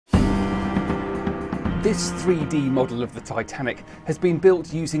This 3D model of the Titanic has been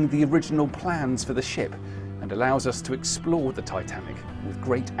built using the original plans for the ship and allows us to explore the Titanic with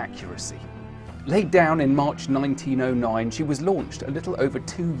great accuracy. Laid down in March 1909, she was launched a little over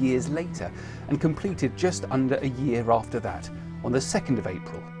 2 years later and completed just under a year after that, on the 2nd of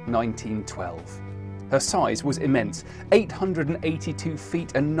April 1912. Her size was immense, 882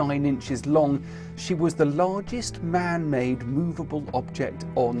 feet and 9 inches long. She was the largest man-made movable object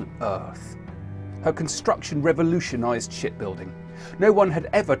on Earth. Her construction revolutionised shipbuilding. No one had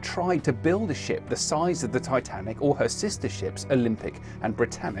ever tried to build a ship the size of the Titanic or her sister ships Olympic and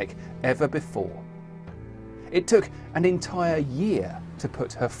Britannic ever before. It took an entire year to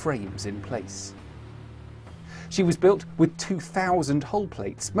put her frames in place. She was built with 2,000 hull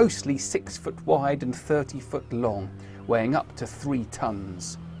plates, mostly 6 foot wide and 30 foot long, weighing up to 3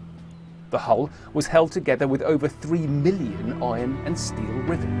 tons. The hull was held together with over 3 million iron and steel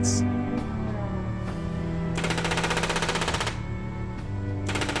rivets.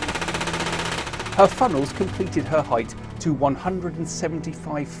 Her funnels completed her height to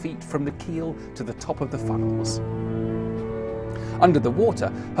 175 feet from the keel to the top of the funnels. Under the water,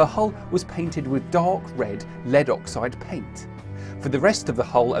 her hull was painted with dark red lead oxide paint. For the rest of the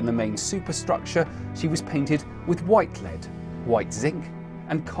hull and the main superstructure, she was painted with white lead, white zinc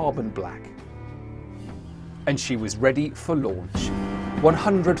and carbon black. And she was ready for launch.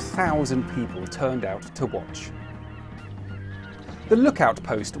 100,000 people turned out to watch. The lookout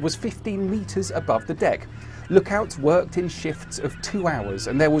post was 15 metres above the deck. Lookouts worked in shifts of 2 hours,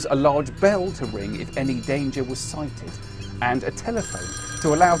 and there was a large bell to ring if any danger was sighted, and a telephone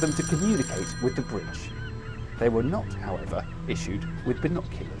to allow them to communicate with the bridge. They were not, however, issued with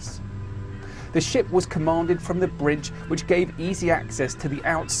binoculars. The ship was commanded from the bridge, which gave easy access to the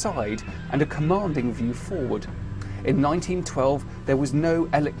outside and a commanding view forward. In 1912, there was no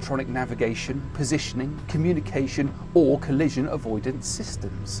electronic navigation, positioning, communication or collision avoidance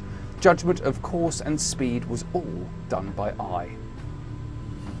systems. Judgment of course and speed was all done by eye.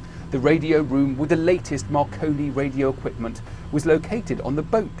 The radio room with the latest Marconi radio equipment was located on the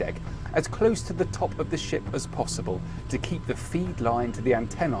boat deck, as close to the top of the ship as possible to keep the feed line to the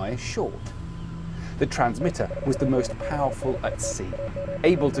antennae short. The transmitter was the most powerful at sea,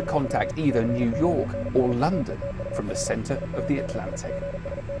 able to contact either New York or London from the centre of the Atlantic.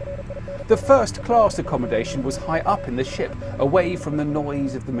 The first class accommodation was high up in the ship, away from the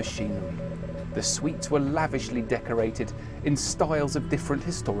noise of the machinery. The suites were lavishly decorated in styles of different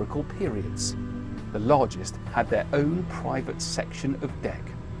historical periods. The largest had their own private section of deck.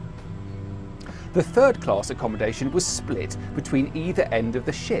 The third class accommodation was split between either end of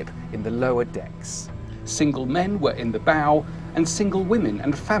the ship in the lower decks. Single men were in the bow and single women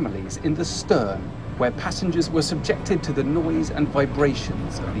and families in the stern, where passengers were subjected to the noise and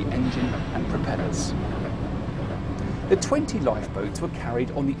vibrations of the engine and propellers. The 20 lifeboats were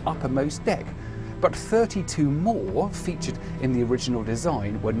carried on the uppermost deck, but 32 more, featured in the original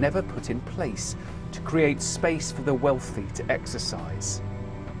design, were never put in place to create space for the wealthy to exercise.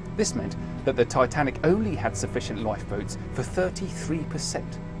 This meant that the Titanic only had sufficient lifeboats for 33%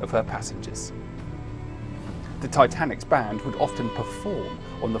 of her passengers. The Titanic's band would often perform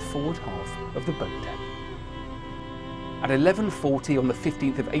on the forward half of the boat deck. At 11:40 on the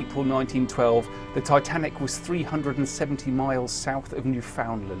 15th of April 1912, the Titanic was 370 miles south of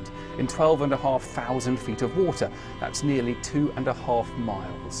Newfoundland in 12,500 feet of water. That's nearly 2.5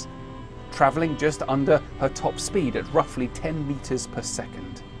 miles. Travelling just under her top speed at roughly 10 metres per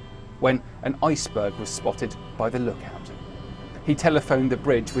second, when an iceberg was spotted by the lookout. He telephoned the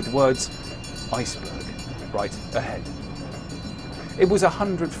bridge with words, "Iceberg, right ahead." It was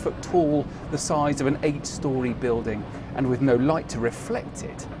 100 foot tall, the size of an 8-story building, and with no light to reflect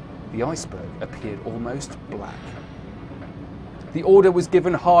it, the iceberg appeared almost black. The order was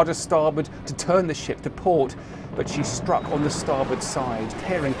given hard a starboard to turn the ship to port, but she struck on the starboard side,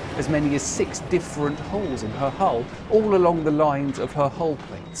 tearing as many as 6 different holes in her hull, all along the lines of her hull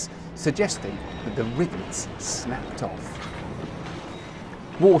plates, suggesting that the rivets snapped off.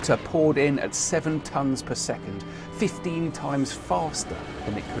 Water poured in at 7 tons per second, 15 times faster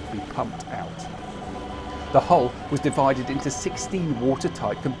than it could be pumped out. The hull was divided into 16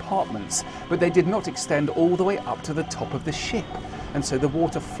 watertight compartments, but they did not extend all the way up to the top of the ship, and so the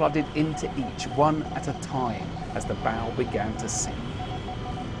water flooded into each one at a time as the bow began to sink.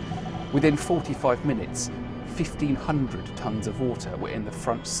 Within 45 minutes, 1,500 tons of water were in the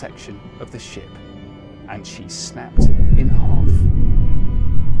front section of the ship, and she snapped in half.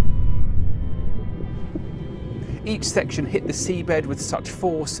 Each section hit the seabed with such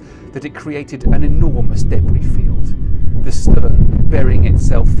force that it created an enormous debris field, the stern burying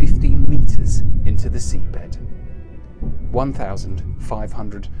itself 15 metres into the seabed.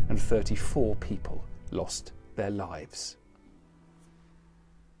 1,534 people lost their lives.